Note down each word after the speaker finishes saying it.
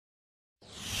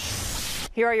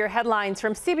Here are your headlines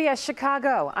from CBS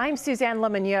Chicago. I'm Suzanne Le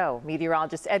Mignot.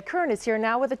 Meteorologist Ed Curran is here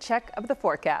now with a check of the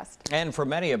forecast. And for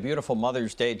many, a beautiful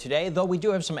Mother's Day today, though we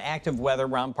do have some active weather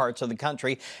around parts of the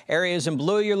country. Areas in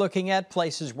blue you're looking at,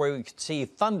 places where we could see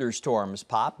thunderstorms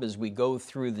pop as we go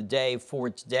through the day for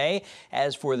today.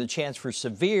 As for the chance for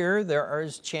severe, there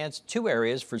is chance 2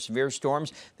 areas for severe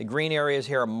storms. The green areas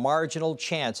here, a marginal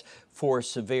chance for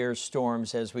severe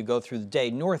storms as we go through the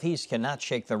day. Northeast cannot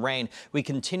shake the rain. We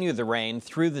continue the rain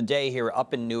through the day here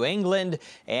up in New England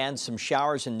and some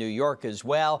showers in New York as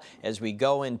well. As we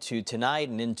go into tonight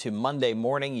and into Monday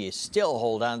morning, you still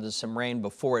hold on to some rain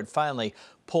before it finally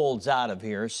pulls out of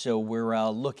here. So we're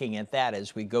looking at that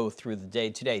as we go through the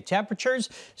day today. Temperatures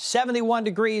 71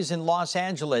 degrees in Los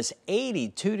Angeles,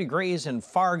 82 degrees in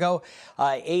Fargo,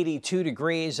 82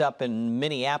 degrees up in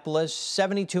Minneapolis,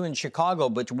 72 in Chicago.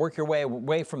 But you work your way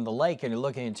away from the lake and you're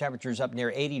looking at temperatures up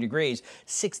near 80 degrees,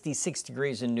 66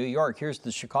 degrees in New York. Here's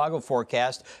the Chicago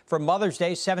forecast for Mother's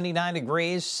Day, 79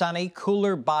 degrees, sunny,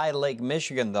 cooler by Lake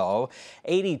Michigan though,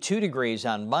 82 degrees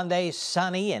on Monday,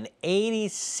 sunny, and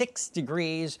 86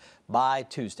 degrees by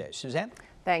Tuesday. Suzanne?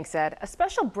 Thanks, Ed. A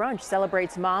special brunch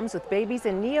celebrates moms with babies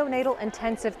in neonatal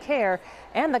intensive care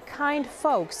and the kind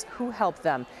folks who help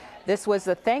them. This was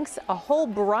the Thanks a Whole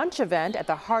Brunch event at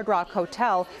the Hard Rock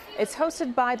Hotel. It's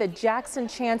hosted by the Jackson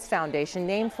Chance Foundation,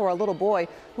 named for a little boy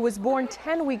who was born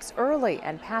 10 weeks early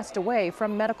and passed away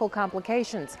from medical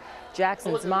complications.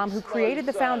 Jackson's mom, who created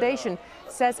the foundation,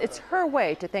 says it's her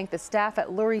way to thank the staff at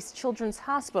Lurie's Children's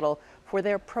Hospital for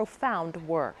their profound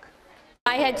work.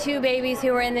 I had 2 babies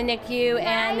who were in the NICU,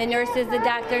 and the nurses, the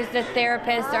doctors, the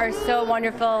therapists are so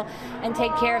wonderful and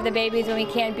take care of the babies when we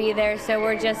can't be there, so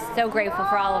we're just so grateful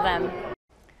for all of them.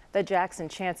 The Jackson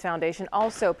Chance Foundation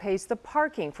also pays the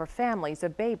parking for families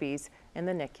of babies in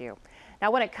the NICU. Now,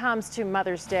 when it comes to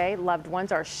Mother's Day, loved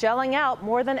ones are shelling out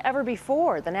more than ever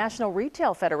before. The National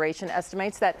Retail Federation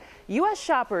estimates that U.S.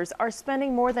 shoppers are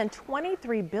spending more than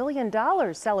 $23 billion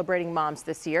celebrating moms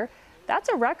this year. That's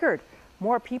a record.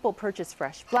 More people purchase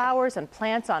fresh flowers and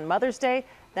plants on Mother's Day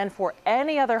than for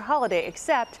any other holiday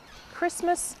except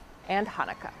Christmas and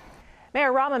Hanukkah.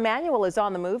 Mayor Rahm Emanuel is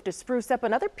on the move to spruce up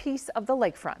another piece of the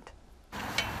lakefront. All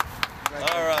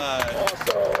right.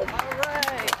 Awesome. All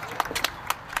right.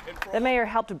 The mayor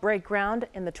helped break ground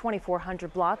in the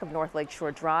 2400 block of North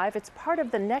Lakeshore Drive. It's part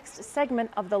of the next segment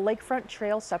of the lakefront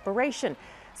trail separation.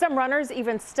 Some runners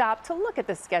even stopped to look at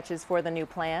the sketches for the new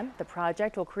plan. The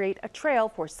project will create a trail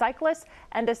for cyclists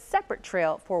and a separate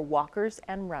trail for walkers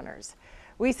and runners.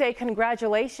 We say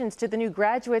congratulations to the new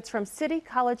graduates from City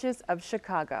Colleges of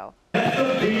Chicago.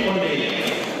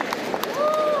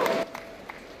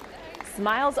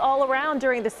 Smiles all around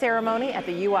during the ceremony at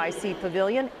the UIC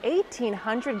Pavilion.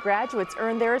 1,800 graduates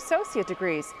earned their associate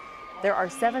degrees. There are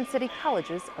 7 City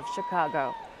Colleges of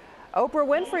Chicago. Oprah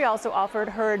Winfrey also offered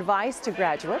her advice to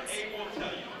graduates.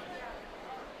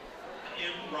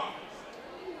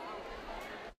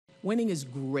 Winning is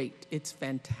great. It's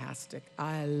fantastic.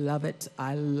 I love it.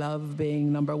 I love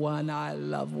being number one. I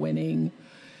love winning.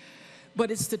 But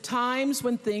it's the times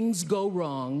when things go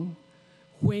wrong,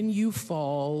 when you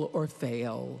fall or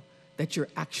fail, that you're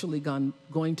actually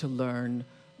going to learn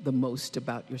the most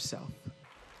about yourself.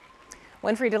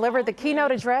 Winfrey delivered the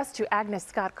keynote address to Agnes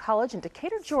Scott College in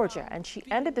Decatur, Georgia, and she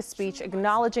ended the speech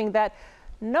acknowledging that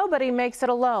nobody makes it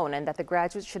alone and that the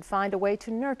graduates should find a way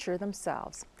to nurture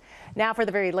themselves. Now for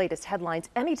the very latest headlines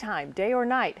anytime, day or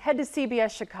night, head to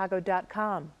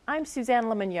CBSChicago.com. I'm Suzanne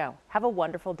Le Mignot. Have a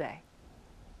wonderful day.